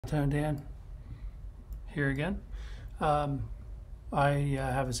Toned in here again. I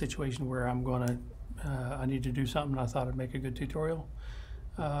have a situation where I need to do something. I thought I'd make a good tutorial.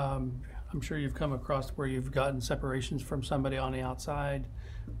 I'm sure you've come across where you've gotten separations from somebody on the outside,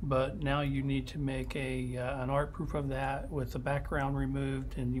 but now you need to make an art proof of that with the background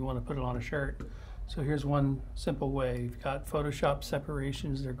removed, and you want to put it on a shirt. So here's one simple way. You've got Photoshop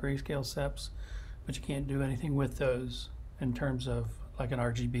separations, they're grayscale seps, but you can't do anything with those in terms of like an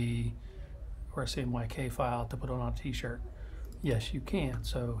RGB or a CMYK file to put on a t-shirt. Yes, you can.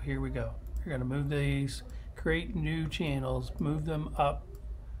 So here we go. You're going to move these, create new channels, move them up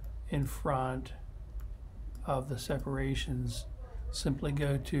in front of the separations. Simply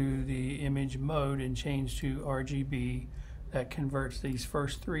go to the image mode and change to RGB. That converts these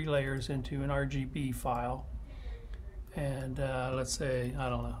first three layers into an RGB file. And let's say, I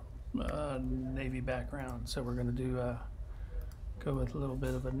don't know, navy background. So we're going to do go with a little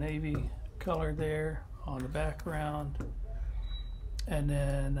bit of a navy color there on the background, and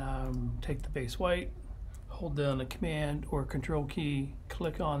then take the base white, hold down the command or control key,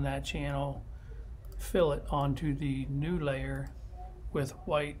 click on that channel, fill it onto the new layer with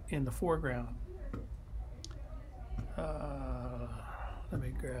white in the foreground. Let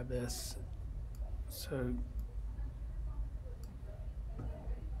me grab this so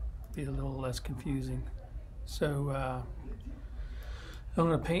be a little less confusing. So I'm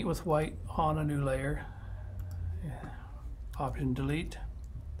going to paint with white on a new layer. Option delete.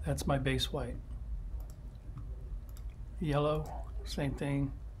 That's my base white. Yellow, same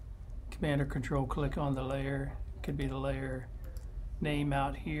thing. Command or control click on the layer. Could be the layer name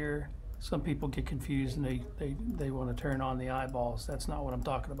out here. Some people get confused and they want to turn on the eyeballs. That's not what I'm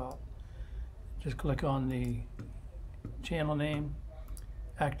talking about. Just click on the channel name,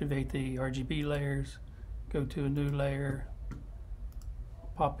 activate the RGB layers, go to a new layer,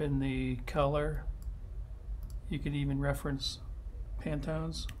 pop in the color. You could even reference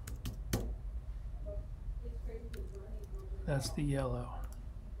Pantones. That's the yellow.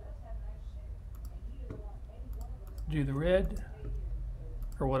 Do the red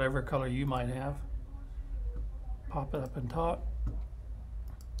or whatever color you might have. Pop it up in top.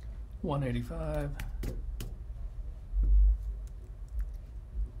 185.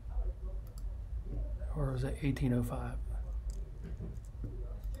 Or was it 1805?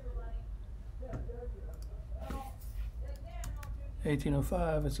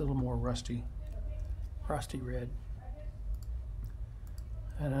 $1805, it's a little more rusty red.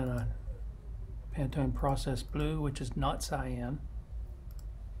 And then a Pantone Process Blue, which is not cyan.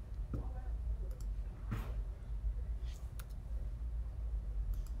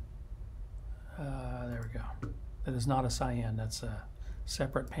 There we go. That is not a cyan, that's a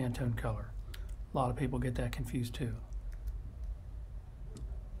separate Pantone color. A lot of people get that confused too.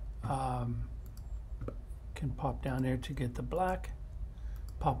 Can pop down there to get the black,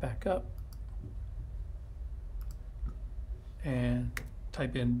 pop back up, and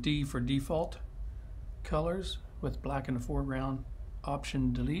type in D for default colors with black in the foreground,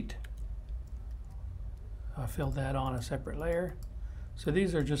 option delete. Fill that on a separate layer. So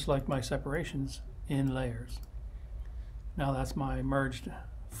these are just like my separations in layers. Now that's my merged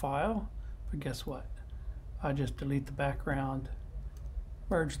file, but guess what? I just delete the background,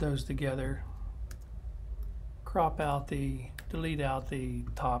 merge those together, delete out the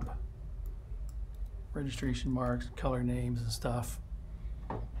top registration marks, color names and stuff.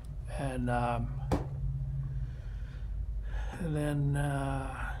 And then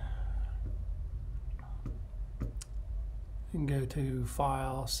you can go to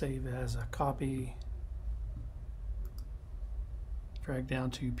File, Save as a copy, drag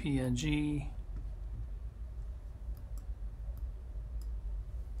down to PNG,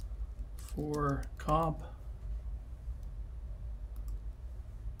 for comp.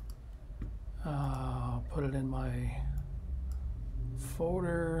 Put it in my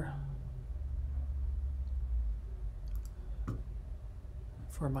folder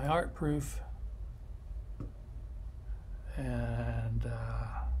for my art proof, and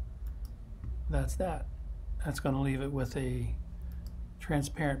that's that. That's going to leave it with a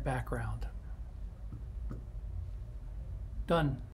transparent background. Done.